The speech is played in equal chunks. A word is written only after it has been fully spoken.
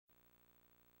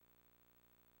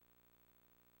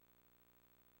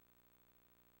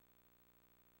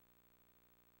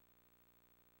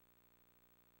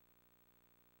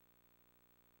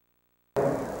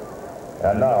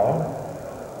And now.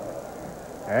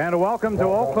 And welcome to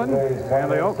Oakland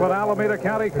and the Oakland Alameda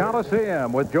County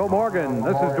Coliseum with Joe Morgan.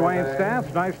 This is Dewayne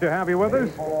Staats. Nice to have you with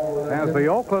us as the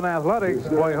Oakland Athletics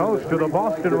play host to the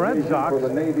Boston Red Sox.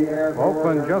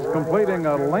 Oakland just completing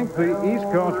a lengthy East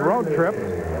Coast road trip.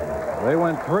 They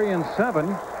went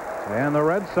 3-7, and the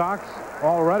Red Sox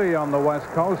already on the West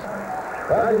Coast.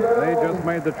 They just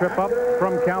made the trip up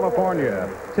from California.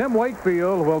 Tim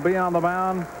Wakefield will be on the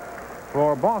mound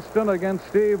for Boston against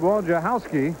Steve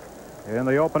Wojciechowskim in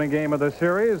the opening game of the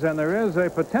series, and there is a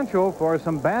potential for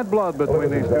some bad blood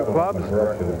between these two clubs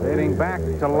dating back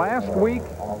to last week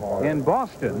in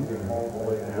Boston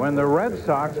when the Red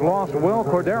Sox lost Will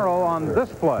Cordero on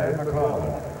this play.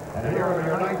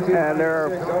 And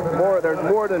there's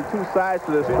more than two sides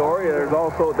to this story. There's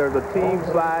a team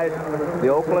side, the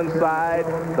Oakland side,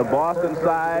 the Boston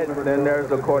side, then there's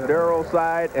the Cordero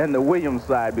side and the Williams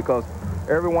side, because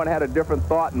everyone had a different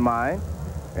thought in mind.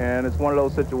 And it's one of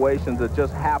those situations that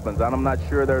just happens. And I'm not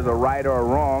sure there's a right or a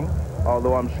wrong,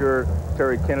 although I'm sure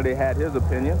Terry Kennedy has his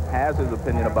opinion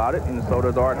about it, and so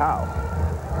does Art Howe.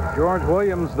 George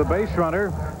Williams, the base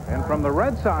runner, and from the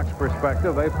Red Sox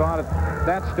perspective, they thought at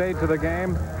that stage of the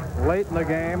game, late in the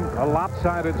game, a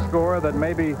lopsided score that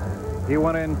maybe he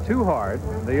went in too hard.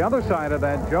 The other side of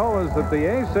that, Joe, is that the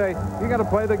A's say you got to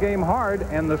play the game hard,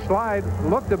 and the slide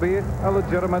looked to be a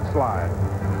legitimate slide.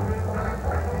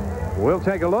 We'll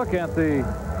take a look at the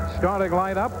starting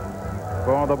lineup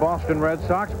for the Boston Red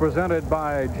Sox, presented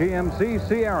by GMC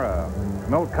Sierra.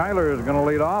 Milt Kyler is going to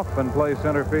lead off and play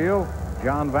center field.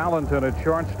 John Valentin at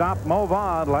shortstop. Mo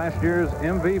Vaughn, last year's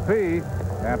MVP,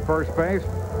 at first base.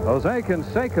 Jose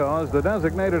Canseco is the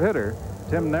designated hitter.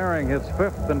 Tim Naring hits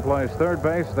fifth and plays third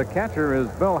base. The catcher is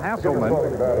Bill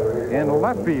Hasselman. In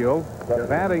left field,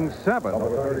 batting seventh,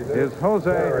 is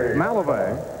Jose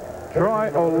Malave.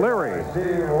 Troy O'Leary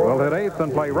will hit eighth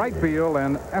and play right field,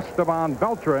 and Esteban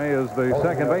Beltre is the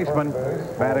second baseman,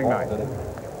 batting ninth.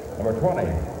 Number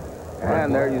 20.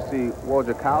 And there you see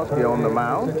Wojciechowskim on the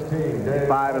mound.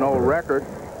 5-0 record.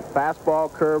 Fastball,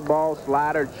 curveball,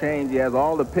 slider, change. He has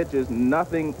all the pitches,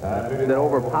 nothing that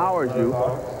overpowers you,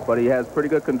 but he has pretty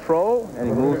good control, and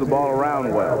he moves the ball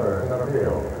around well.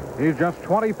 He's just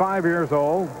 25 years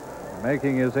old,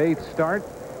 making his 8th start,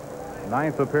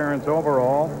 9th appearance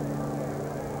overall.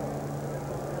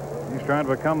 He's trying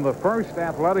to become the first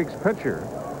Athletics pitcher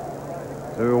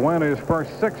to win his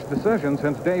first 6 decisions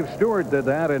since Dave Stewart did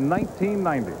that in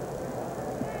 1990.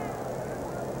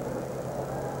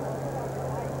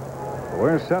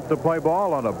 We're set to play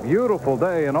ball on a beautiful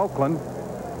day in Oakland,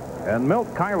 and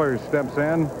Milt Kyler steps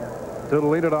in to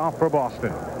lead it off for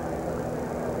Boston.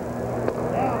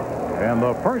 And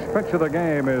the first pitch of the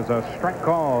game is a strike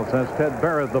call, says Ted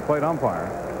Barrett, the plate umpire.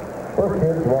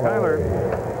 Kyler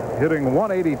hitting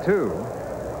 182.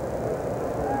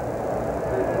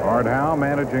 Art Howe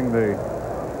managing the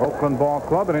Oakland Ball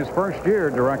Club in his first year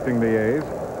directing the A's.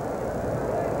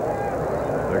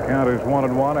 The count is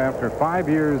 1-1 after 5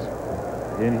 years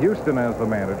in Houston as the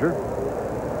manager.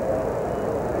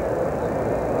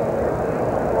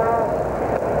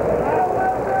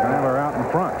 Kyler out in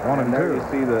front, 1-2. There you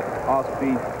see the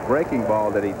off-speed breaking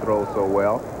ball that he throws so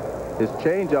well. His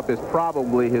changeup is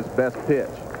probably his best pitch.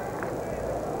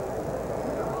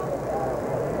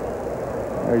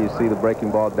 There you see the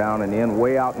breaking ball down and in.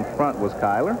 Way out in front was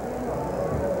Kyler.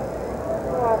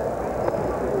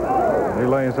 He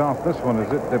lays off this one as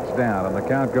it dips down, and the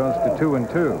count goes to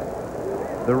 2-2.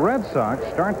 The Red Sox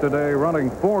start the day running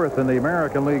 4th in the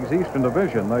American League's Eastern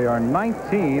Division. They are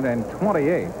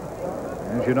 19-28.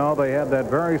 As you know, they had that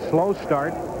very slow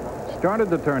start. Started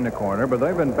to turn the corner, but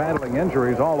they've been battling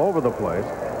injuries all over the place.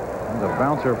 And the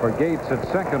bouncer for Gates at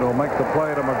second will make the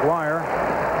play to McGuire,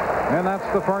 and that's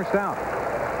the first out.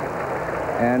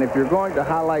 And if you're going to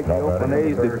highlight the Oakland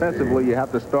A's defensively, you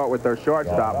have to start with their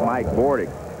shortstop, Mike Bordick.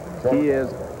 He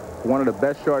is one of the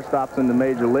best shortstops in the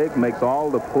major league, makes all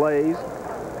the plays,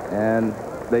 and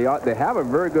they have a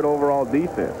very good overall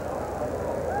defense.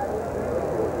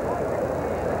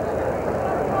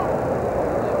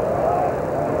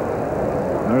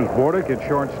 There's Bordick at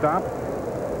shortstop.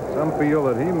 Some feel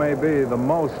that he may be the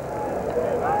most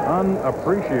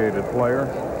unappreciated player,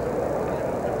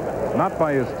 not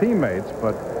by his teammates,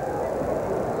 but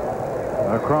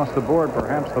across the board,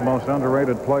 perhaps the most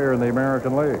underrated player in the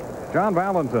American League. John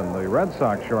Valentin, the Red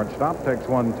Sox shortstop, takes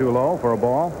one too low for a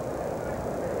ball.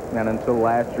 And until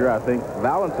last year, I think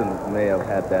Valentin may have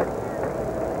had that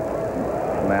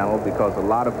mantle, because a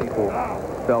lot of people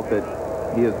felt that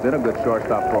he has been a good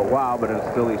shortstop for a while, but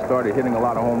until he started hitting a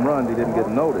lot of home runs, he didn't get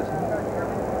noticed.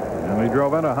 And he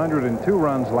drove in 102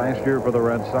 runs last year for the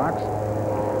Red Sox.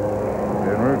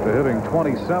 en route to hitting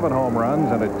 27 home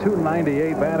runs and a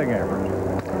 .298 batting average.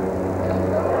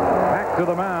 Back to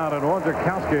the mound, and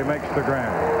Wojciechowskim makes the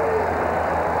grab.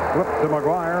 Flip to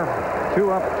McGuire.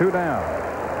 2 up, 2 down.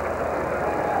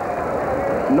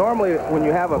 Normally, when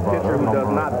you have a pitcher who does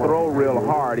not throw real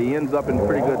hard, he ends up in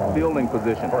pretty good fielding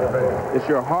position. It's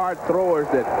your hard throwers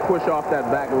that push off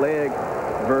that back leg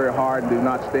very hard and do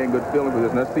not stay in good fielding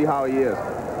position. Let's see how he is.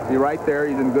 See right there,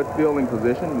 he's in good fielding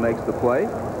position, makes the play,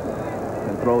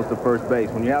 and throws to first base.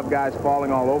 When you have guys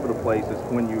falling all over the place,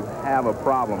 it's when you have a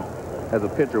problem as a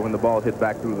pitcher, when the ball is hit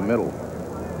back through the middle.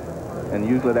 And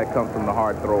usually that comes from the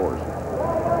hard throwers.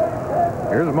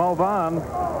 Here's Mo Vaughn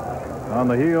on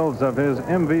the heels of his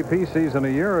MVP season a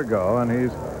year ago, and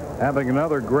he's having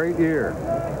another great year.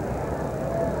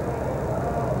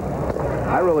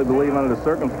 I really believe under the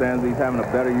circumstances he's having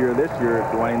a better year this year,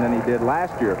 Dewayne, than he did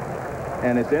last year.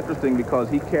 And it's interesting because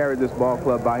he carried this ball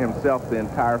club by himself the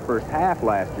entire first half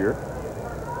last year.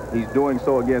 He's doing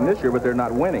so again this year, but they're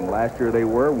not winning. Last year they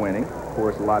were winning. Of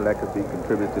course, a lot of that could be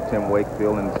contributed to Tim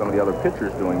Wakefield and some of the other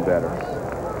pitchers doing better.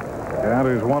 That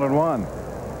is 1-1.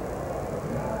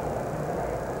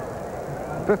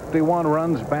 51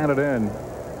 runs batted in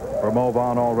for Mo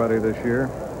Vaughn already this year.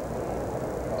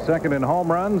 Second in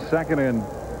home runs, second in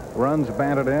runs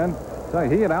batted in. So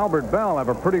he and Albert Bell have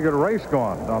a pretty good race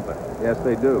going, don't they? Yes,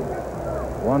 they do.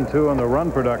 1-2 in the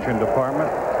run production department.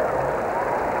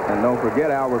 And don't forget,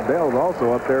 Albert Bell's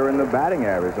also up there in the batting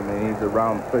average. I mean, he's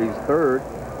third.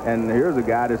 And here's a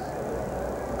guy that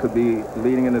could be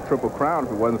leading in the Triple Crown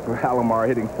if it wasn't for Alomar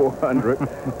hitting 400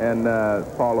 and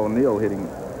Paul O'Neill hitting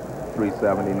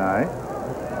 379.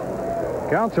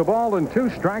 Counts a ball and 2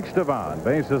 strikes to Vaughn.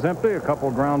 Base is empty. A couple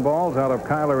ground balls out of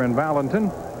Kyler and Valentin.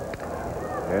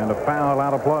 And a foul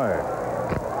out of play.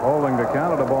 Holding the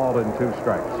count of the ball and 2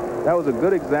 strikes. That was a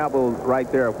good example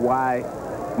right there of why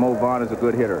Mo Vaughn is a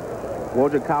good hitter.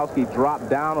 Wojciechowskim dropped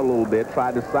down a little bit,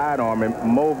 tried to sidearm him.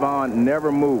 Mo Vaughn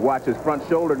never moved. Watch, his front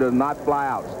shoulder does not fly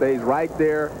out. Stays right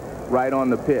there, right on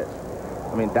the pitch.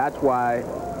 I mean, that's why,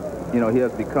 you know, he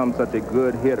has become such a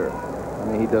good hitter. I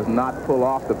mean, he does not pull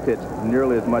off the pitch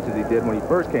nearly as much as he did when he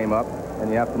first came up. And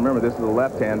you have to remember, this is a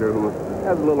left-hander who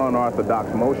has a little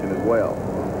unorthodox motion as well.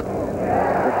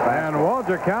 And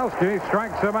Wojciechowskim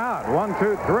strikes him out. 1,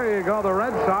 2, 3 go the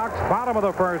Red Sox. Bottom of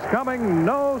the first coming.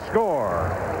 No score.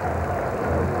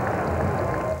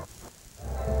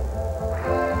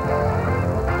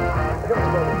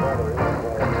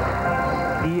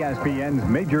 ESPN's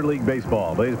Major League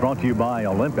Baseball is brought to you by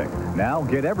Olympic. Now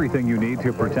get everything you need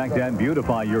to protect and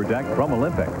beautify your deck from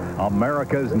Olympic,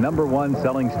 America's #1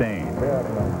 selling stain.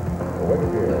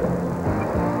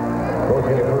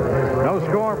 No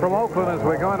score from Oakland as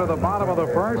we go into the bottom of the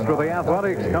first with the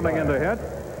Athletics coming in to hit.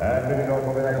 And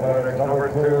number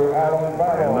 2, Alan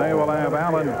Battle. And they will have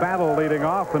Alan Battle leading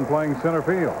off and playing center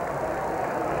field.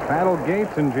 Battle,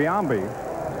 Gates, and Giambi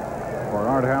for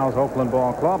Art Howe's Oakland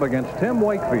Ball Club against Tim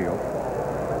Wakefield,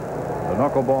 the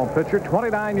knuckleball pitcher,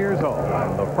 29 years old.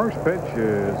 And the first pitch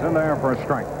is in there for a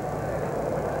strike.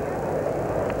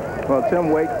 Well, Tim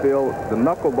Wakefield, the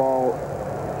knuckleball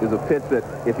is a pitch that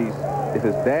if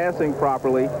it's dancing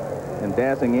properly and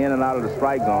dancing in and out of the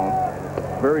strike zone,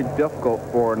 very difficult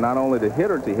for not only the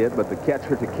hitter to hit, but the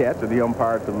catcher to catch or the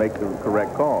umpire to make the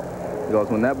correct call. Because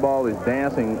when that ball is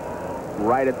dancing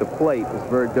right at the plate, it's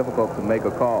very difficult to make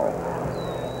a call.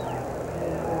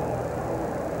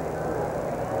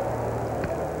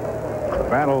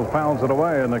 Battle fouls it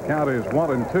away, and the count is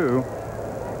 1-2.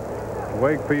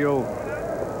 Wakefield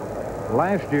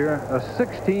last year a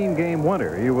 16-game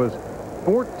winner. He was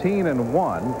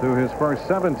 14-1 through his first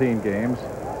 17 games.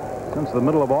 Since the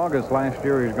middle of August last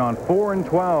year, he's gone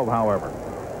 4-12, however.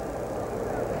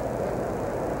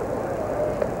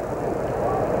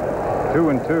 Two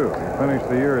and 2. He finished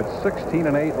the year at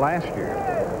 16-8 last year,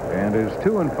 and is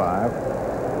 2-5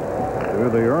 through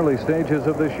the early stages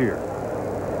of this year.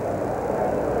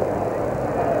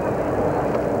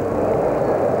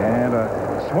 And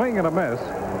a swing and a miss.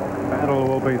 Battle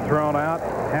will be thrown out.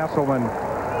 Hasselman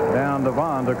down to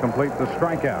Vaughn to complete the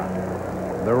strikeout.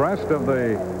 The rest of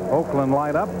the Oakland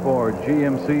lineup for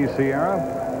GMC Sierra.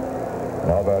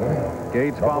 Now batting.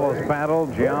 Gates follows Battle,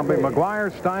 Giambi,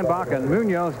 McGuire, Steinbach, and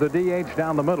Munoz the DH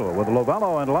down the middle with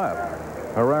Lovello in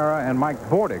left. Herrera and Mike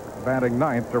Bordick batting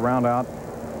ninth to round out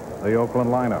the Oakland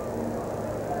lineup.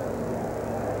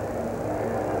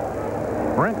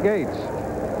 Brent Gates,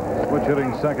 switch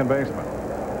hitting second baseman.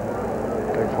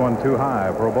 Takes one too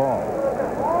high for a ball.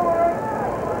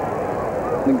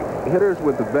 The hitters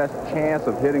with the best chance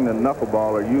of hitting the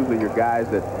knuckleball are usually your guys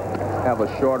that have a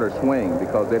shorter swing,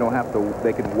 because they don't have to,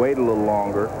 they can wait a little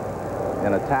longer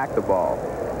and attack the ball.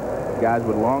 Guys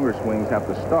with longer swings have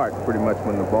to start pretty much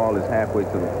when the ball is halfway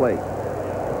to the plate.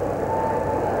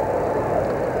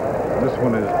 This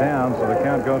one is down, so the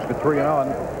count goes to 3-0.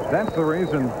 And that's the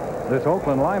reason this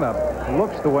Oakland lineup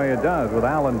looks the way it does, with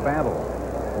Allen Battle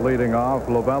leading off,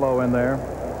 Lovello in there.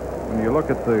 When you look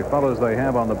at the fellows they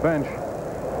have on the bench,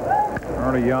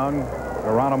 Ernie Young,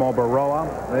 Geronimo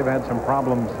Baroa, they've had some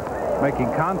problems making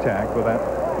contact with that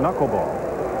knuckleball.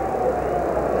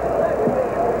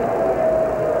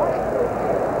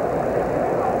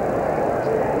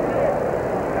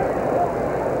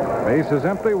 Base is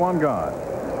empty, one gone.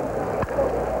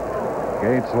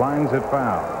 Gates lines it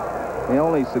foul. The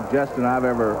only suggestion I've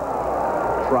ever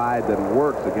tried that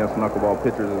works against knuckleball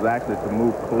pitchers is actually to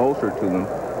move closer to them,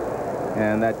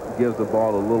 and that gives the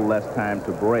ball a little less time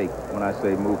to break. When I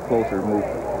say move closer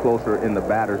in the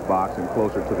batter's box and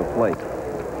closer to the plate.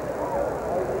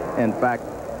 In fact,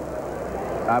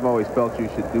 I've always felt you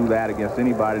should do that against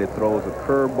anybody that throws a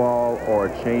curveball or a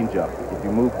changeup. If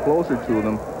you move closer to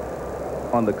them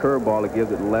on the curveball, it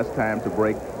gives it less time to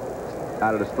break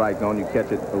out of the strike zone. You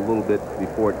catch it a little bit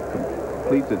before it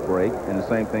completes its break, and the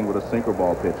same thing with a sinker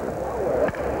ball pitcher.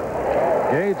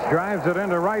 Gates drives it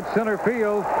into right center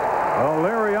field.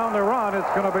 O'Leary on the run. It's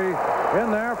going to be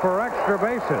in there for extra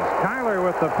bases. Kyler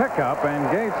with the pickup, and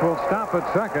Gates will stop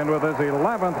at second with his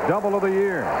 11th double of the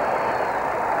year.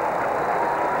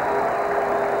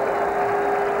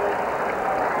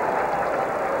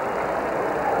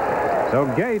 So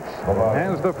Gates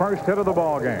has the first hit of the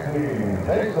ball game.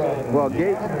 Well,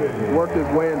 Gates worked his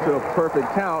way into a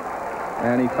perfect count,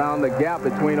 and he found the gap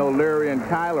between O'Leary and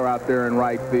Kyler out there in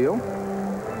right field.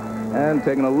 And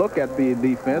taking a look at the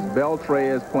defense,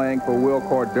 Beltre is playing for Will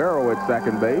Cordero at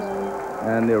second base.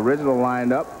 And the original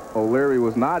lineup, O'Leary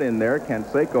was not in there.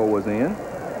 Canseco was in.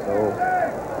 So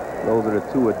those are the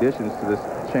two additions to this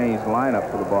changed lineup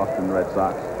for the Boston Red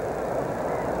Sox.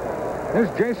 Here's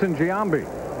Jason Giambi.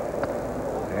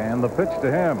 And the pitch to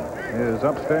him is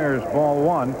upstairs, ball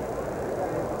one.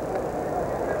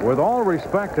 With all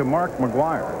respect to Mark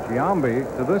McGwire, Giambi,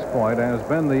 to this point, has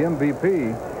been the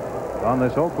MVP on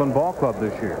this Oakland ball club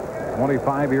this year.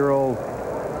 25-year-old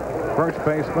first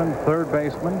baseman, third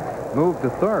baseman, moved to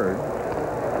third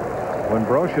when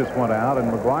Brocious went out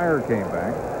and McGwire came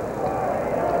back.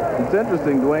 It's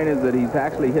interesting, Dewayne, is that he's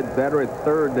actually hit better at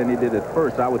third than he did at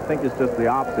first. I would think it's just the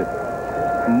opposite.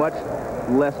 Much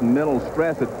less mental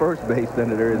stress at first base than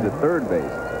there is at third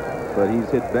base. But he's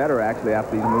hit better, actually,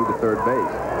 after he's moved to third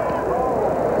base.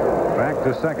 Back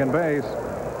to second base.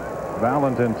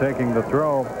 Valentin taking the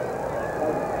throw.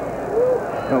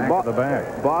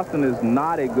 Boston is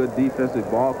not a good defensive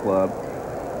ball club,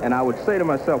 and I would say to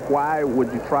myself, why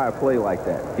would you try a play like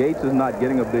that? Gates is not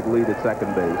getting a big lead at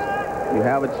second base. You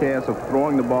have a chance of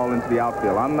throwing the ball into the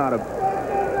outfield. I'm not a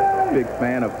big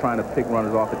fan of trying to pick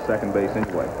runners off at second base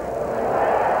anyway.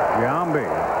 Giambi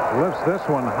lifts this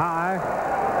one high,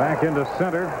 back into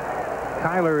center.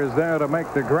 Kyler is there to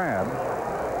make the grab,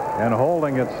 and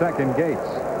holding at second, Gates.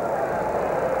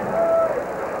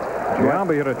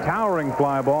 Giambi hit a towering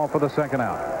fly ball for the second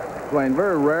out. Dewayne,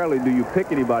 very rarely do you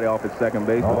pick anybody off at second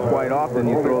base, but quite often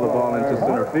you throw the ball into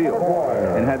center field.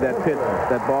 And had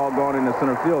that ball gone into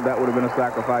center field, that would have been a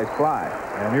sacrifice fly.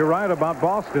 And you're right about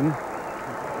Boston.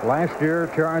 Last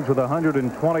year charged with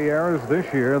 120 errors.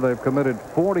 This year they've committed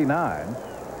 49.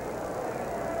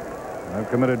 They've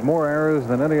committed more errors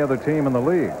than any other team in the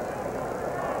league.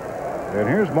 And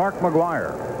here's Mark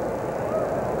McGwire.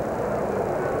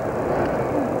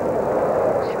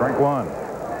 Strike one.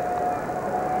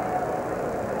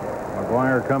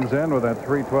 McGwire comes in with that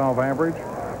 .312 average.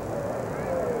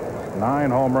 9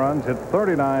 home runs, hit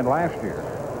 39 last year.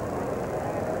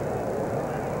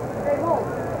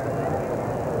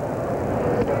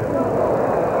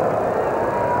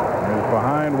 He's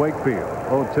behind Wakefield,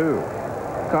 0-2.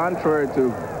 Contrary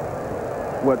to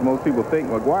what most people think,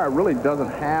 McGwire really doesn't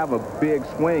have a big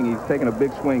swing. He's taking a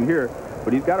big swing here,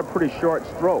 but he's got a pretty short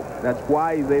stroke. That's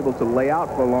why he's able to lay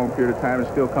out for a long period of time and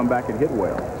still come back and hit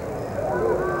well.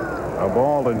 A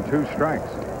ball and 2 strikes.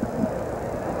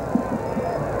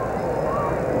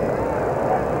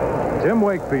 Tim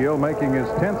Wakefield making his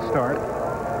 10th start.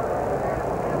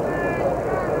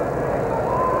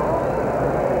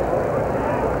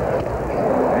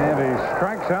 And he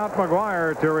strikes out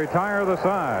McGwire to retire the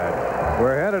side.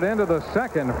 We're headed into the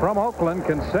second from Oakland.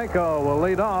 Canseco will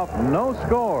lead off. No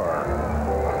score.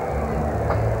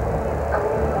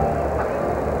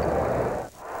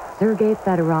 Sergei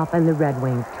Fedorov and the Red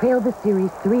Wings trail the series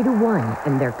 3-1,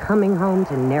 and they're coming home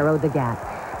to narrow the gap.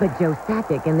 But Joe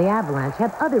Sakic and the Avalanche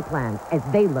have other plans as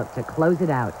they look to close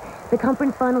it out. The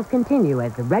conference finals continue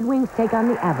as the Red Wings take on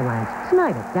the Avalanche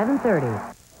tonight at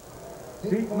 7:30.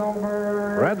 Seat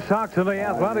number... Red Sox and the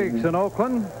Athletics in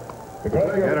Oakland.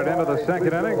 Headed into the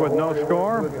second inning with no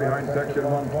score. Behind section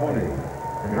 120.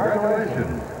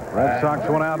 Congratulations. Red Sox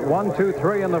went out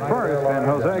 1-2-3 in the first, and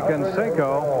Jose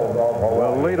Canseco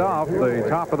will lead off the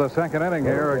top of the second inning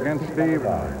here against Steve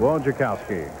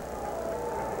Wojciechowskim.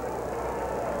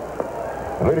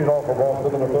 Leading off for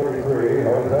Boston, number 33,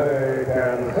 Jose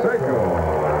Canseco.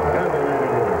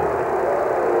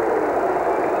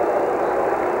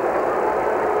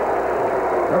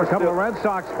 There were a couple of Red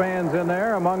Sox fans in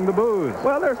there among the boos.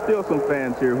 Well, there's still some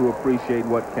fans here who appreciate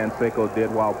what Canseco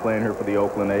did while playing here for the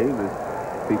Oakland A's.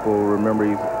 People remember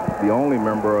he's the only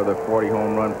member of the 40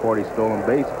 home run, 40 stolen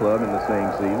base club in the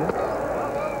same season.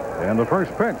 And the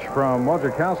first pitch from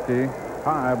Wojciechowski,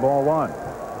 high, ball one.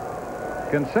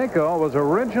 Canseco was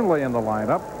originally in the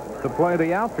lineup to play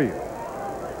the outfield.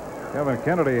 Kevin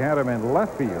Kennedy had him in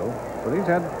left field, but he's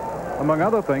had, among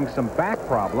other things, some back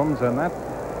problems, and that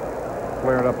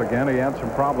flared up again. He had some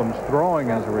problems throwing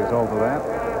as a result of that.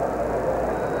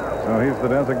 So he's the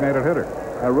designated hitter.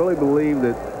 I really believe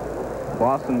that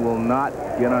Boston will not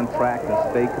get on track and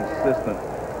stay consistent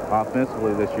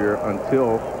offensively this year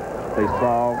until they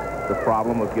solve the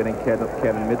problem of getting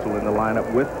Kevin Mitchell in the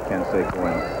lineup with Canseco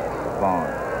and Vaughn.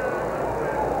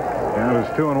 And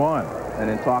it's 2-1. And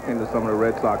in talking to some of the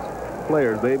Red Sox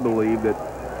players, they believe that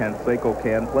Canseco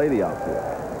can play the outfield.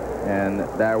 And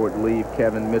that would leave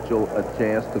Kevin Mitchell a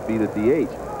chance to be the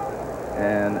DH.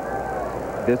 And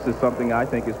this is something I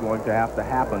think is going to have to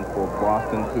happen for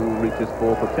Boston to reach its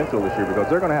full potential this year, because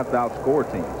they're going to have to outscore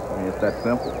teams. I mean, it's that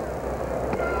simple.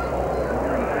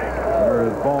 There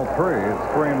is ball three. It's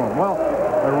 3-1. Well,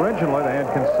 originally they had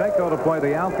Canseco to play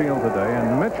the outfield today,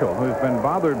 and Mitchell, who's been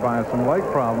bothered by some leg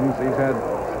problems. He's had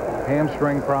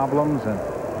hamstring problems, and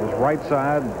his right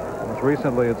side, most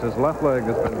recently it's his left leg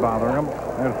that's been bothering him.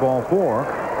 There's ball four.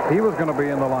 He was going to be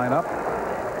in the lineup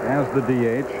as the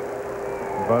DH.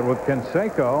 But with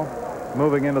Canseco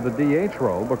moving into the DH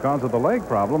role because of the leg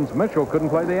problems, Mitchell couldn't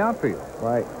play the outfield.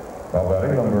 Right.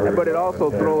 But it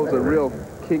also throws a real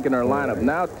kink in our lineup.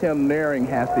 Now Tim Naring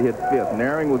has to hit fifth.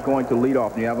 Naring was going to lead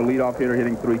off. You have a leadoff hitter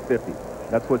hitting .350.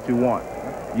 That's what you want.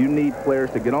 You need players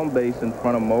to get on base in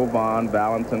front of Mo Vaughn,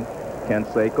 Valentin,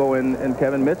 Canseco, and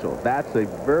Kevin Mitchell. That's a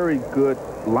very good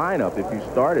lineup if you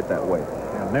start it that way.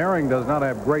 Naring does not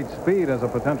have great speed as a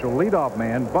potential leadoff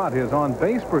man, but his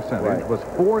on-base percentage was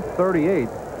 .438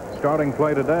 starting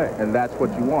play today. And that's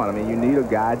what you want. I mean, you need a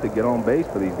guy to get on base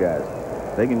for these guys.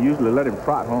 They can usually let him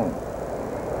trot home.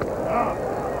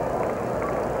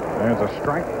 There's a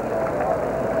strike.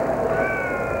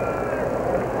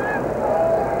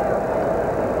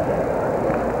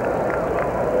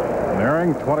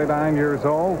 Naring, 29 years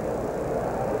old.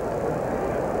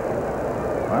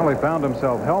 Finally found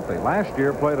himself healthy. Last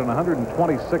year played in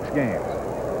 126 games.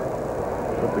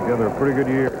 Put together a pretty good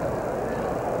year.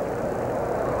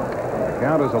 The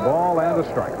count is a ball and a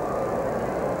strike.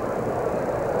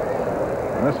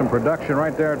 And there's some production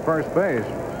right there at first base.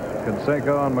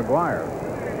 Canseco and McGuire.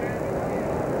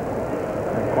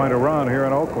 And quite a run here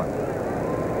in Oakland.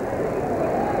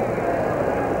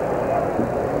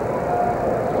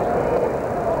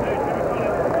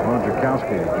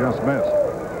 Wojciechowski just missed.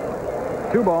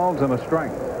 2 balls and a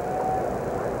strike.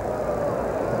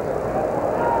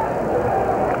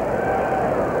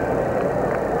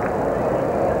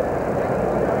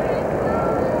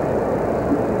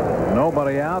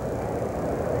 Nobody out.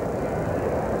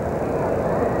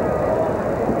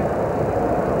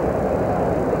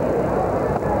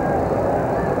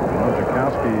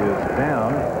 Wojciechowski is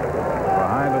down.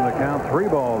 Behind in the count, 3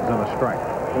 balls and a strike.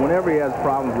 Whenever he has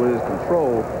problems with his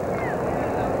control,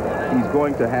 he's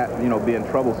going to have, be in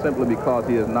trouble simply because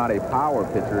he is not a power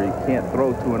pitcher. He can't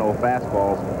throw 2-0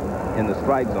 fastballs in the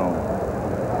strike zone.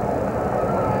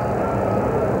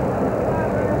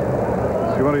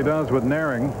 See what he does with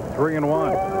Naring.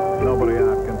 3-1. Nobody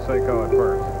out. Canseco at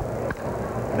first.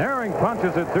 Naring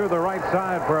punches it through the right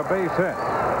side for a base hit.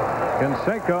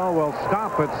 Canseco will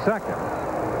stop at second.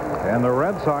 And the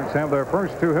Red Sox have their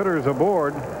first 2 hitters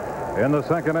aboard in the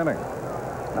second inning.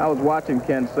 I was watching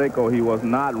Canseco. He was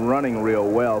not running real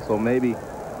well, so maybe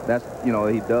that's, he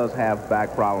does have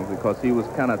back problems because he was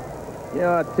kind of,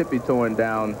 tippy-toeing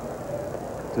down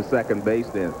to second base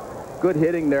then. Good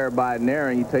hitting there by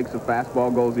Naring. He takes a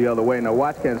fastball, goes the other way. Now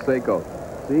watch Canseco.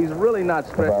 See, he's really not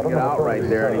stretching it out right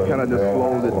there, and he kind of just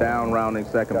slows it down rounding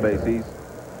second base. He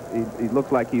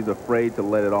looks like he's afraid to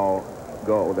let it all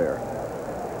go there.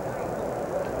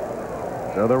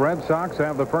 So the Red Sox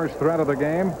have the first threat of the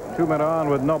game. 2 men on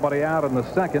with nobody out in the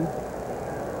second.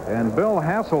 And Bill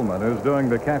Hasselman, who's doing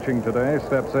the catching today,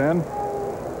 steps in.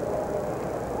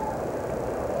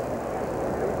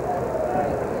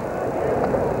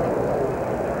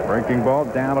 Breaking ball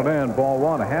down and in. Ball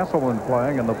one. Hasselman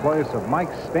playing in the place of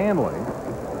Mike Stanley.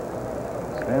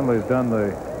 Stanley's done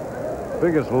the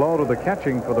biggest load of the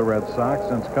catching for the Red Sox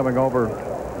since coming over,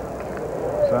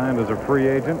 signed as a free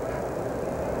agent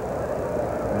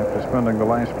after spending the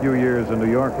last few years in New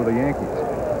York with the Yankees.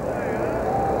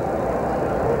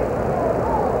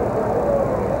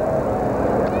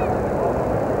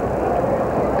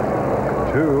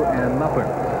 Two and nothing.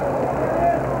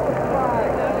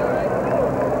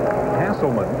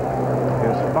 Hasselman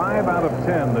is 5 out of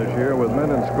 10 this year with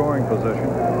men in scoring position.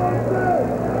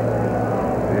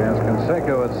 He has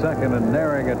Canseco at second and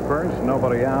Naring at first.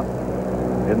 Nobody out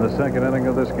in the second inning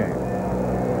of this game.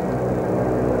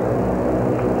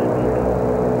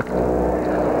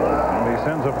 And he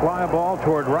sends a fly ball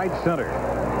toward right center.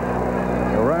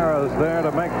 Guerrero's there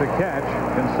to make the catch.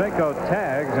 Canseco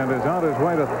tags and is on his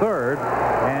way to third,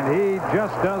 and he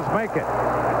just does make it.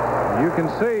 You can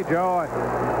see, Joe, I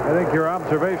think your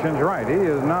observation's right. He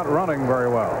is not running very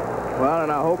well. Well,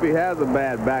 and I hope he has a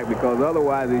bad back, because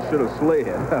otherwise he should have slid.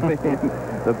 I mean,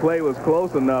 the play was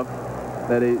close enough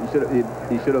that he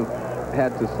should have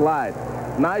had to slide.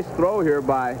 Nice throw here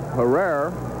by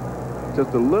Herrera.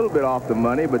 Just a little bit off the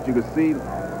money, but you could see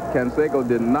Canseco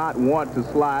did not want to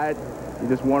slide. He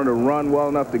just wanted to run well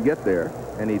enough to get there,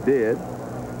 and he did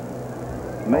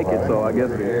make it, so I guess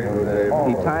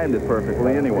he timed it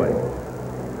perfectly anyway.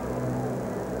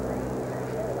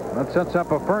 That sets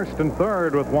up a first and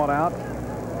third with one out.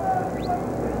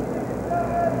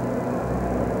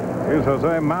 Here's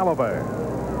Jose Malave.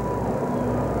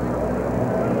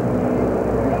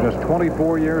 He's just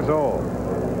 24 years old,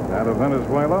 out of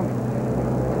Venezuela.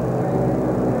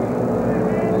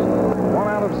 1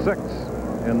 out of 6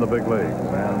 in the big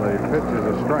leagues, and the pitch is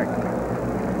a strike.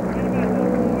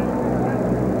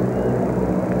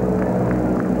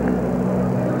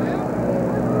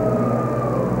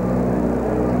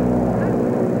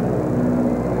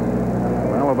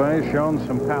 Shown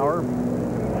some power.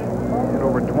 Hit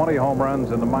over 20 home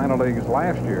runs in the minor leagues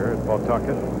last year at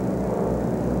Pawtucket.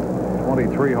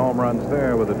 23 home runs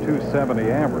there with a .270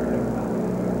 average.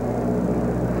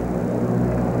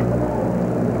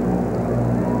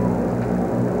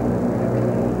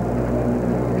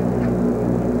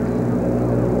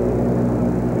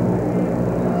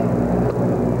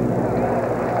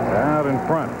 Out in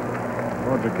front.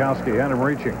 Wojciechowskim had him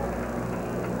reaching.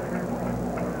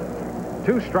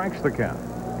 2 strikes the count.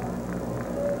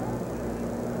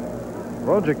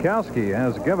 Wojciechowskim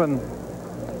has given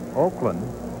Oakland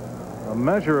a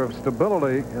measure of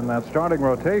stability in that starting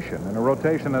rotation, in a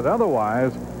rotation that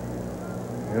otherwise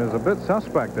is a bit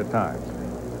suspect at times.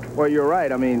 Well, you're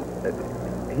right. I mean,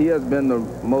 he has been the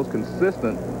most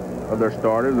consistent of their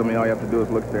starters. I mean, all you have to do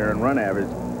is look there and run average,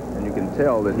 and you can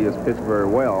tell that he has pitched very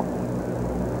well.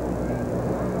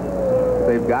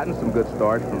 They've gotten some good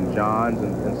starts from Johns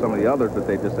and some of the others, but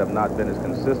they just have not been as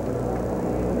consistent.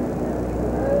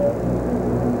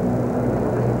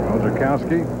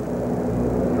 Wojciechowskim,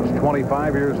 just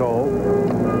 25 years old.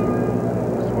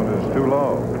 This one is too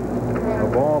low. A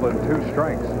ball and 2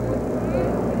 strikes.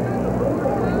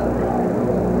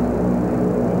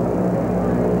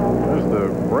 There's the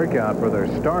breakout for their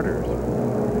starters.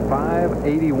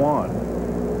 5.81.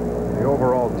 The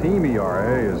overall team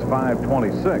ERA is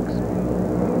 5.26.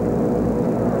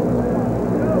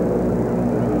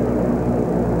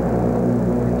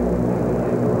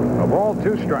 A ball,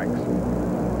 2 strikes.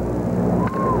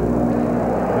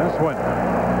 This one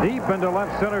deep into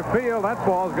left center field. That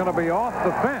ball is going to be off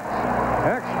the fence.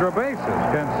 Extra bases.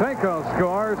 Canseco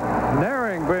scores.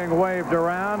 Naring being waved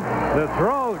around. The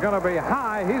throw is going to be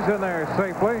high. He's in there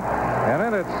safely. And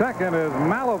in at second is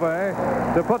Malave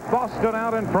to put Boston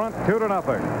out in front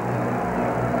 2-0.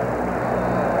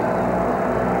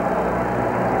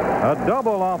 A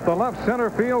double off the left center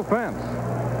field fence.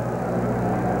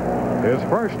 His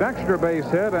first extra base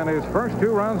hit and his first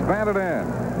 2 runs batted in.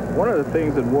 One of the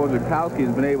things that Wojciechowskim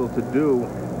has been able to do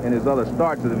in his other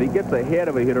starts is if he gets ahead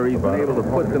of a hitter, he's been able to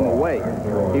put them away.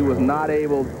 He was not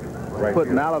able to put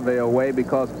Malave away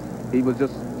because he was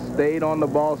just stayed on the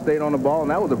ball,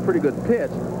 and that was a pretty good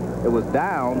pitch. It was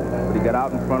down, but he got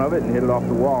out in front of it and hit it off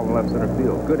the wall in left center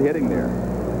field. Good hitting there.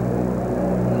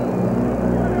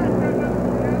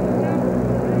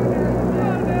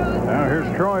 Now here's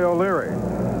Troy O'Leary.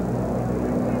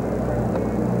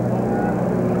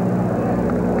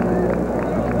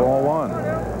 Ball 1. A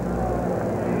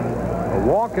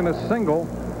walk and a single,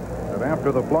 and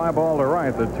after the fly ball to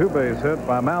right, the 2-base hit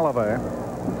by Malave.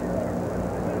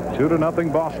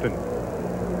 2-0 Boston.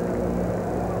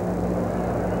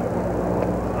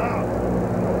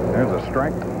 There's a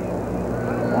strike.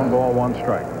 1 ball, 1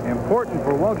 strike. Important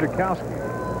for Wojciechowski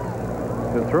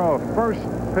to throw a first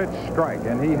pitch strike,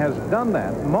 and he has done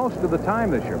that most of the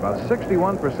time this year, about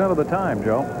 61% of the time,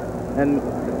 Joe. And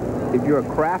if you're a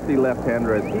crafty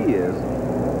left-hander as he is.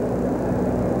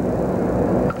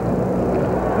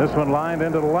 This one lined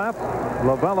into the left.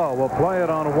 Lovello will play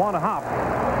it on 1 hop,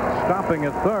 stopping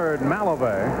at third,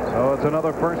 Malave. So it's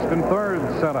another 1st and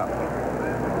 3rd setup.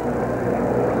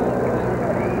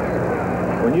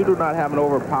 When you do not have an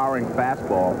overpowering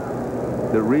fastball,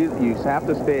 the reason you have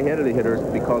to stay ahead of the hitters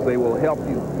because they will help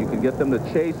you. You can get them to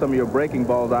chase some of your breaking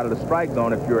balls out of the strike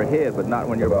zone if you're ahead, but not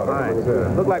when you're behind.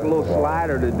 It looked like a little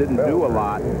slider that didn't do a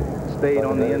lot, stayed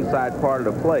on the inside part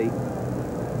of the plate,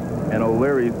 and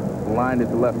O'Leary lined it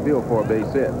to left field for a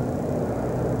base hit.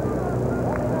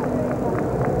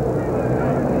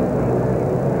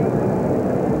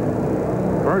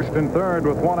 First and third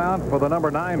with 1 out for the number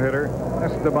 9 hitter,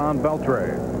 Esteban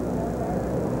Beltre.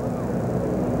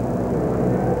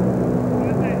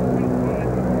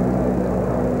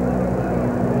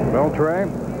 Beltre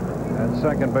at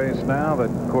second base now that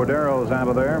Cordero's out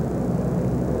of there.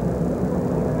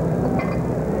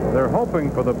 They're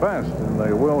hoping for the best in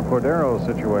the Will Cordero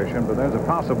situation, but there's a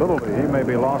possibility he may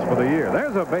be lost for the year.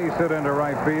 There's a base hit into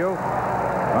right field.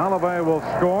 Malave will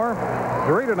score.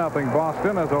 3-0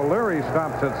 Boston as O'Leary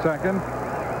stops at second.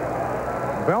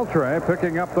 Beltre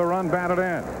picking up the run batted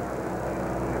in.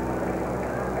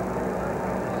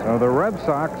 So the Red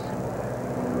Sox,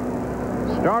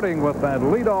 starting with that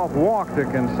leadoff walk to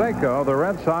Canseco, the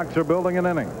Red Sox are building an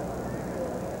inning.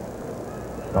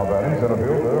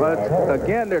 But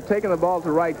again, they're taking the ball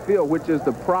to right field, which is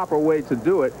the proper way to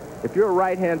do it. If you're a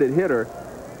right-handed hitter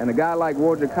and a guy like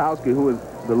Wojciechowski, who is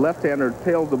the left-hander,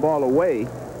 tails the ball away,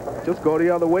 just go the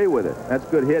other way with it. That's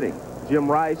good hitting. Jim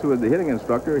Rice, who is the hitting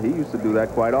instructor, he used to do that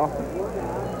quite often.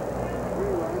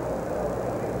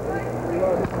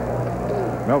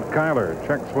 Milt Kyler,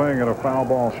 check swing at a foul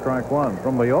ball, strike 1.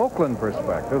 From the Oakland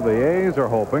perspective, the A's are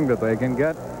hoping that they can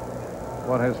get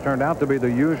what has turned out to be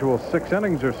the usual 6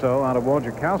 innings or so out of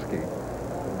Wojciechowski.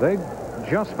 They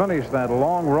just finished that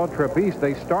long road trip east.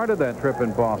 They started that trip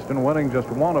in Boston, winning just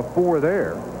 1 of 4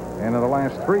 there. And in the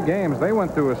last 3 games, they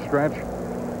went through a stretch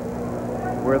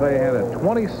where they had a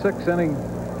 26-inning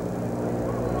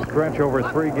stretch over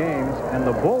 3 games, and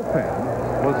the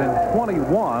bullpen was in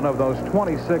 21 of those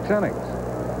 26 innings.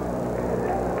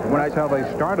 That's how they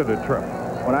started a trip.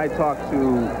 When I talked to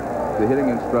the hitting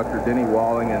instructor, Denny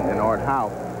Walling and Art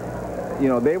Howe, you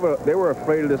know, they were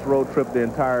afraid of this road trip the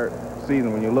entire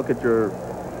season. When you look at your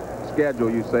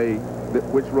schedule, you say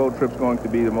which road trip's going to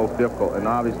be the most difficult, and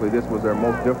obviously this was their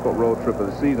most difficult road trip of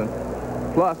the season.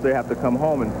 Plus, they have to come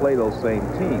home and play those same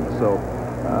teams. So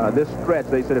this stretch,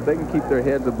 they said if they can keep their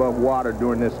heads above water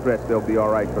during this stretch, they'll be all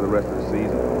right for the rest of the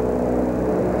season.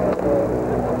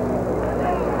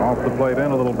 Off the plate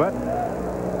in a little bit.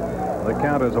 The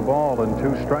count is a ball and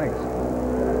 2 strikes.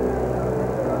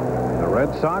 The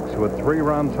Red Sox with 3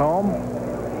 runs home.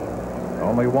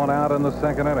 Only 1 out in the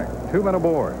 2nd inning. 2 men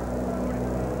aboard.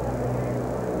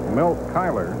 Milt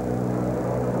Kyler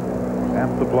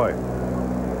at the plate.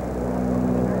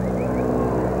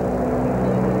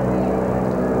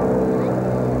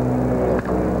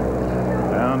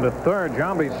 Down to third.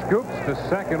 Giambi scoops to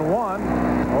second, 1.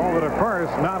 Over to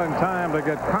first. Not in time to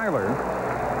get Kyler.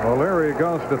 O'Leary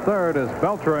goes to third as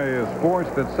Beltre is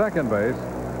forced at second base.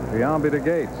 Giambi to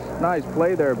Gates. Nice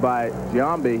play there by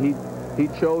Giambi. He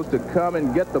chose to come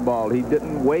and get the ball. He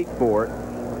didn't wait for it,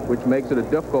 which makes it a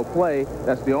difficult play.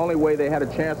 That's the only way they had a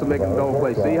chance to make a double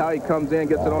play. See how he comes in,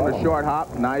 gets it on the short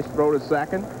hop. Nice throw to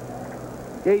second.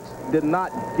 Gates did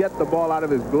not get the ball out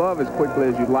of his glove as quickly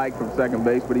as you'd like from second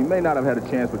base, but he may not have had a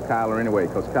chance with Kyler anyway,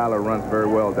 because Kyler runs very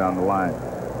well down the line.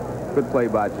 Good play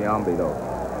by Giambi, though.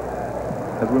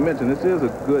 As we mentioned, this is a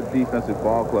good defensive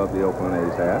ball club the Oakland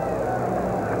A's have.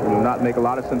 They do not make a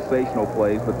lot of sensational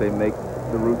plays, but they make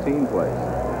the routine plays.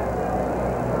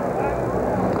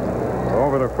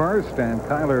 Over to first, and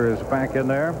Kyler is back in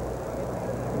there.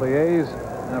 The A's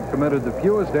have committed the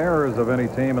fewest errors of any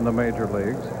team in the major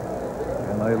leagues,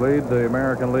 and they lead the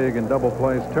American League in double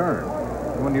plays turned.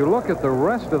 When you look at the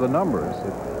rest of the numbers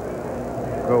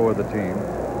that go with the team,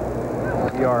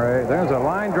 ERA, there's a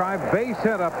line drive base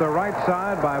hit up the right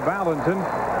side by Valentin.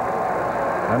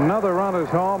 Another run is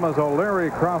home as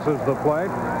O'Leary crosses the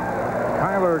plate.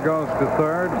 Kyler goes to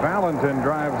third. Valentin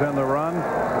drives in the run,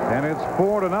 and it's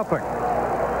 4-0.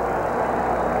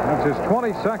 That's his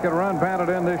 22nd run batted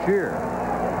in this year.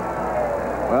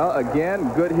 Well,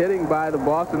 again, good hitting by the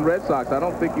Boston Red Sox. I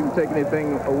don't think you can take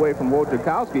anything away from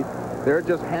Wojciechowski. They're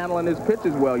just handling his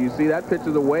pitches well. You see that pitch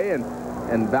is away, and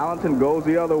Valentin goes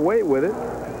the other way with it.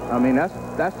 I mean,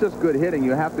 that's just good hitting.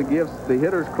 You have to give the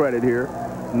hitters credit here.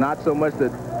 Not so much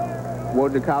that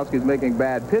Wojciechowski is making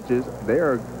bad pitches. They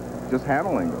are just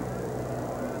handling them.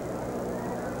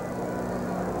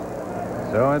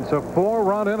 So it's a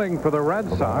 4-run inning for the Red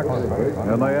Sox,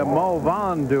 and they have Mo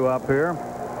Vaughn due up here.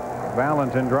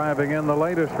 Valentin driving in the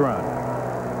latest run.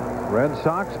 Red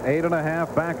Sox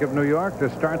 8.5 back of New York to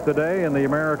start the day in the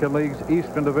American League's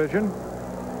Eastern Division.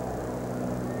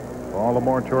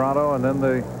 Baltimore, Toronto, and then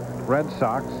the Red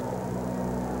Sox.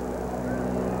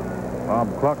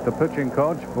 Bob Cluck, the pitching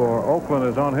coach for Oakland,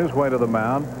 is on his way to the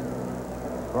mound.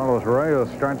 Carlos Reyes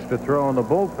starts to throw in the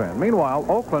bullpen. Meanwhile,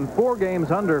 Oakland 4 games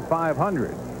under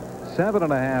 500,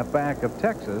 7.5 back of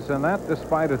Texas, and that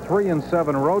despite a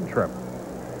 3-7 road trip.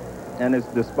 And it's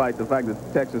despite the fact that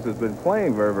Texas has been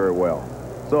playing very, very well.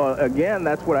 So again,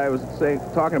 that's what I was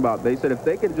talking about. They said if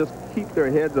they can just keep their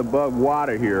heads above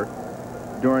water here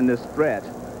during this stretch,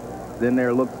 then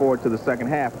they'll look forward to the second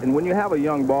half. And when you have a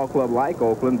young ball club like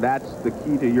Oakland, that's the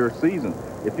key to your season.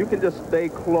 If you can just stay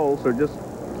close or just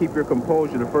keep your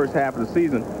composure the first half of the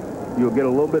season, you'll get a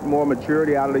little bit more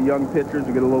maturity out of the young pitchers,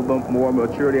 you get a little bit more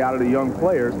maturity out of the young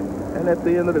players, and at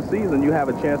the end of the season, you have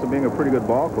a chance of being a pretty good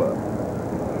ball club.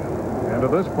 And to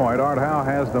this point, Art Howe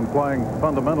has them playing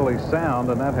fundamentally sound,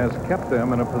 and that has kept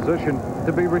them in a position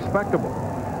to be respectable.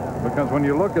 Because when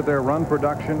you look at their run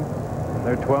production,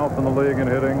 they're 12th in the league in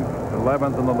hitting,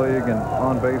 11th in the league in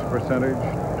on-base percentage,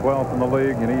 12th in the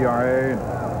league in ERA, and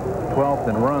 12th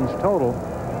in runs total.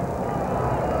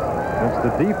 It's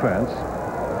the defense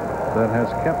that has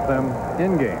kept them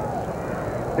in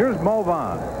games. Here's Mo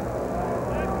Vaughn.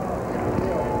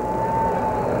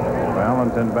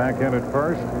 Valentin back in at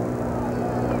first.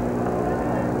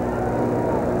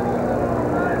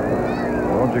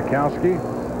 Wojciechowski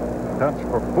touched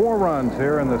for 4 runs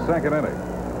here in the second inning.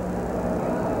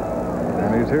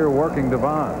 And he's here working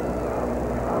Devon.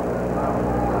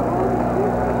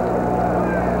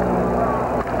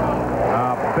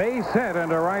 A base hit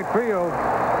into right field.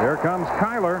 Here comes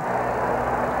Kyler.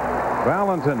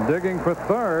 Valentin digging for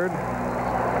third.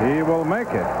 He will make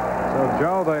it. So,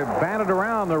 Joe, they've batted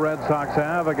around, the Red Sox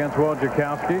have, against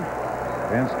Wojciechowski,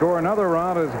 and score another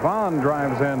run as Vaughn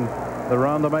drives in the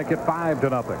run to make it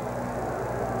 5-0.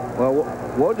 Well,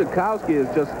 Wojciechowski is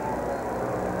just,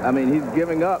 I mean, he's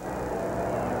giving up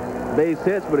base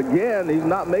hits, but again, he's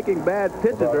not making bad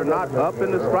pitches. They're not up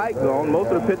in the strike zone. Most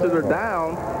of the pitches are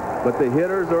down, but the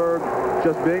hitters are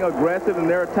just being aggressive and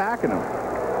they're attacking him.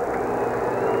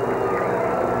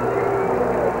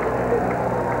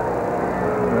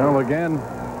 Well, again,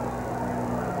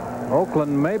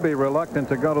 Oakland may be reluctant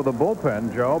to go to the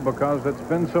bullpen, Joe, because it's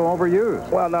been so overused.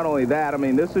 Well, not only that, I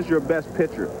mean, this is your best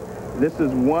pitcher. This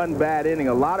is one bad inning.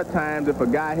 A lot of times, if a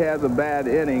guy has a bad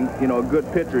inning, you know, a good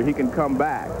pitcher, he can come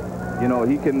back. You know,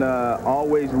 he can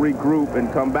always regroup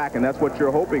and come back, and that's what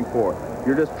you're hoping for.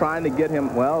 You're just trying to get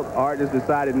him. Well, Art has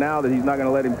decided now that he's not going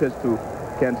to let him pitch to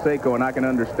Canseco, and I can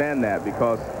understand that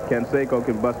because Canseco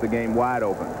can bust the game wide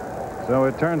open. So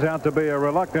it turns out to be a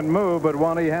reluctant move, but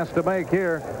one he has to make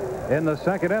here in the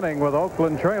second inning with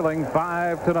Oakland trailing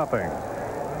 5-0.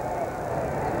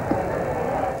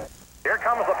 Here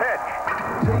comes the pitch.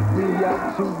 Take me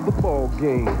out to the ball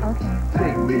game. Okay.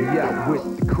 Take me out with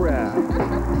the crowd.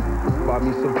 Buy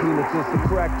me some peanuts and some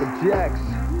Cracker Jacks.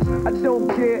 I don't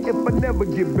care if I never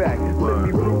get back. Let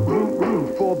me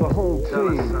root for the home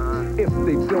team. If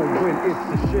they don't win, it's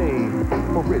a shame.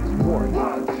 For it's 1,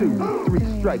 2,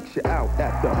 3 strikes, you're out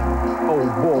at the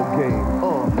old ball game.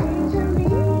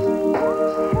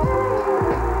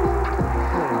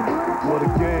 What a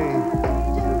game.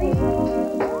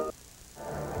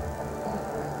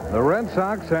 The Red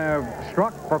Sox have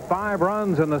struck for 5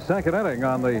 runs in the second inning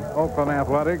on the Oakland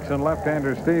Athletics and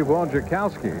left-hander Steve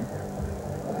Wojciechowski.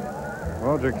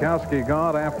 Wojciechowski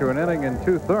gone after an inning and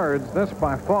 2/3. This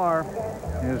by far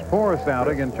his poorest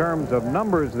outing in terms of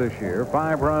numbers this year.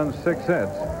 5 runs, 6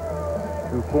 hits,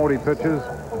 240 pitches,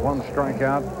 1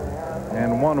 strikeout,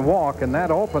 and 1 walk, and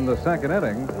that opened the second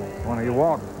inning when he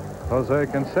walked Jose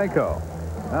Canseco.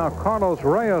 Now Carlos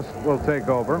Reyes will take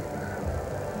over.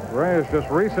 Reyes just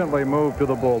recently moved to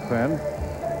the bullpen.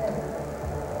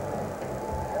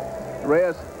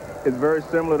 Reyes is very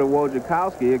similar to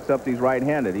Wojciechowski, except he's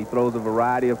right-handed. He throws a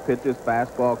variety of pitches,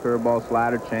 fastball, curveball,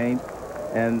 slider, change,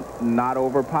 and not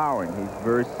overpowering. He's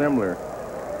very similar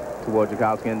to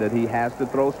Wojciechowski in that he has to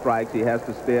throw strikes. He has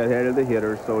to stay ahead of the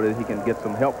hitters so that he can get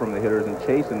some help from the hitters in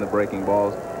chasing the breaking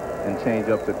balls and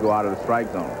change-ups that go out of the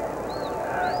strike zone.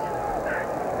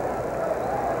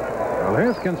 Well,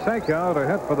 here's Canseco to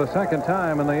hit for the second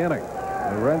time in the inning.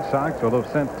 The Red Sox will have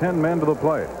sent 10 men to the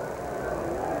plate.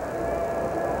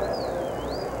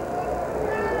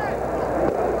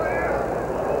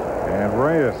 And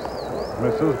Reyes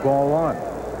misses ball one.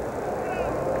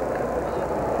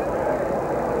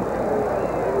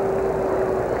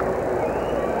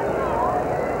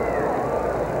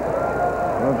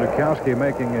 Wojciechowskim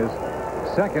making his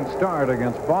second start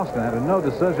against Boston. Had a no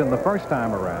decision the first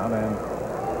time around and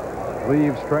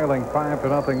leaves trailing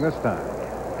 5-0 this time.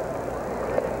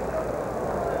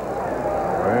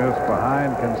 Reyes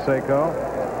behind Canseco.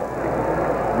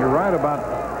 You're right about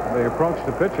the approach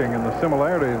to pitching and the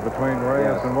similarities between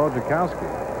Reyes and Wojciechowskim.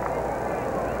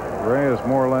 Reyes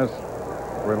more or less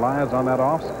relies on that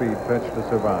off-speed pitch to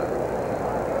survive.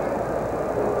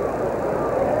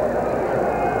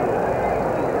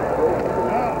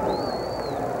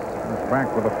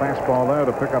 Back with a fastball there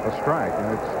to pick up a strike,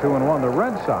 and it's 2-1. The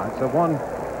Red Sox have won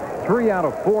 3 out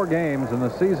of 4 games in the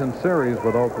season series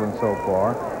with Oakland so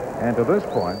far, and to this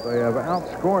point they have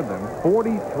outscored them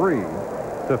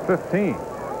 43-15.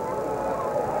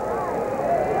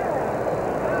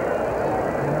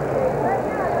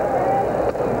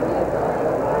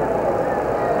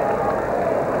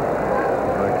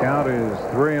 The count is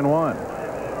 3-1.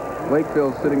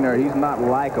 Wakefield's sitting there. He's not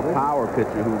like a power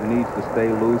pitcher who needs to stay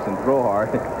loose and throw hard.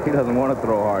 He doesn't want to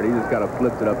throw hard. He just got to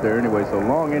flip it up there anyway. So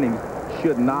long innings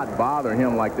should not bother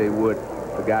him like they would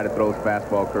the guy that throws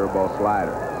fastball, curveball,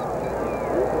 slider.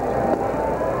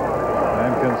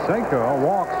 And Canseco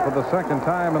walks for the second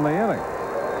time in the inning.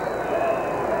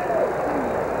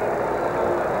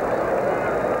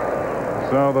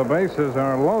 So the bases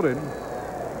are loaded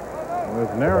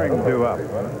with Naring due up.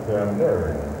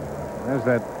 There's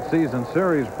that season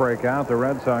series breakout. The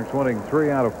Red Sox winning 3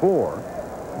 out of 4.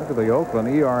 Look at the Oakland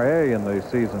ERA in the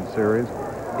season series,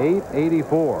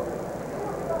 8.84.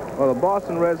 Well, the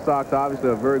Boston Red Sox obviously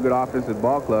a very good offensive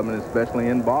ball club, and especially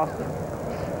in Boston.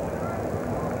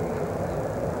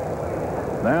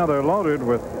 Now they're loaded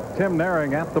with Tim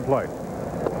Naring at the plate.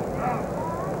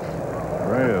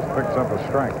 Reyes picks up a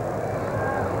strike.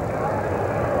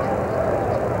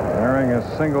 Naring has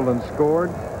singled and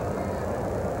scored.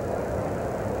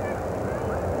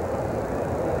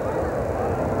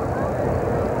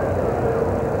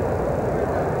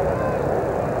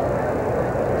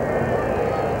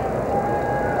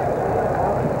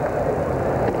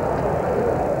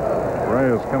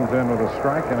 Comes in with a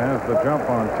strike and has the jump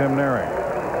on Tim Naring.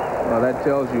 Well, that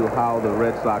tells you how the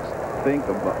Red Sox think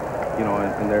about, you know,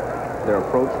 and their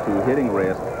approach to hitting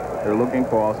Reyes. They're looking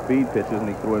for off-speed pitches, and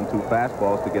he threw in 2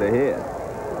 fastballs to get ahead.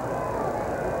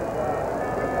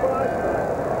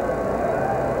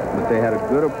 But they had a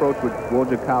good approach with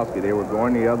Wojciechowskim. They were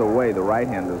going the other way, the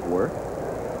right-handers were.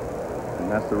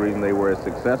 And that's the reason they were as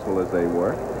successful as they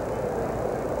were.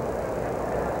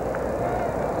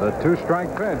 The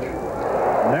 2-strike pitch.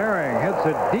 Naring hits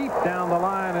it deep down the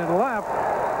line and left.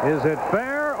 Is it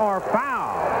fair or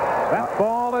foul? That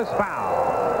ball is foul.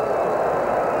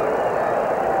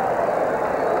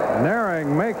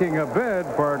 Naring making a bid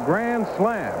for a grand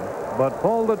slam, but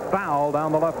pulled it foul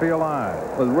down the left field line.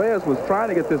 Well, Reyes was trying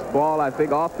to get this ball, I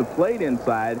think, off the plate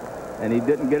inside, and he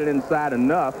didn't get it inside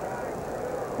enough.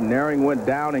 Naring went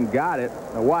down and got it.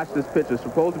 Now watch this pitch. It's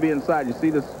supposed to be inside. You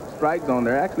see the strike zone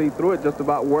there. Actually, he threw it just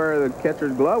about where the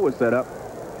catcher's glove was set up.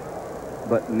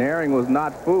 But Naring was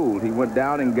not fooled. He went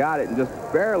down and got it and just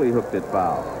barely hooked it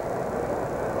foul.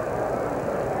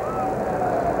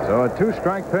 So a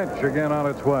 2-strike pitch again on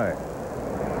its way.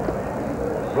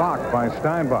 Blocked by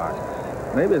Steinbach.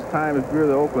 Maybe it's time, if you're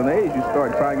the Oakland A's, you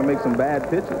start trying to make some bad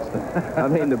pitches. I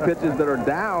mean, the pitches that are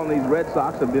down, these Red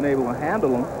Sox have been able to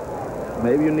handle them.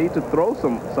 Maybe you need to throw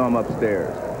some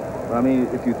upstairs. I mean,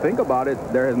 if you think about it,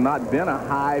 there has not been a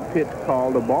high pitch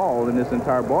called a ball in this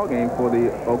entire ball game for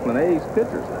the Oakland A's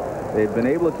pitchers. They've been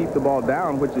able to keep the ball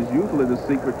down, which is usually the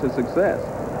secret to success.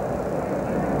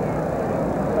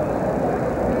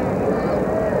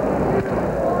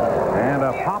 And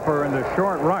a popper into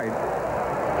short right.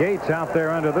 Gates out there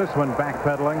under this one,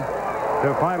 backpedaling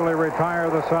to finally retire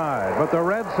the side. But the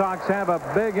Red Sox have a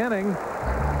big inning.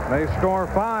 They score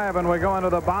 5, and we go into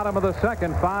the bottom of the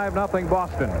second. 5-0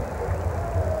 Boston.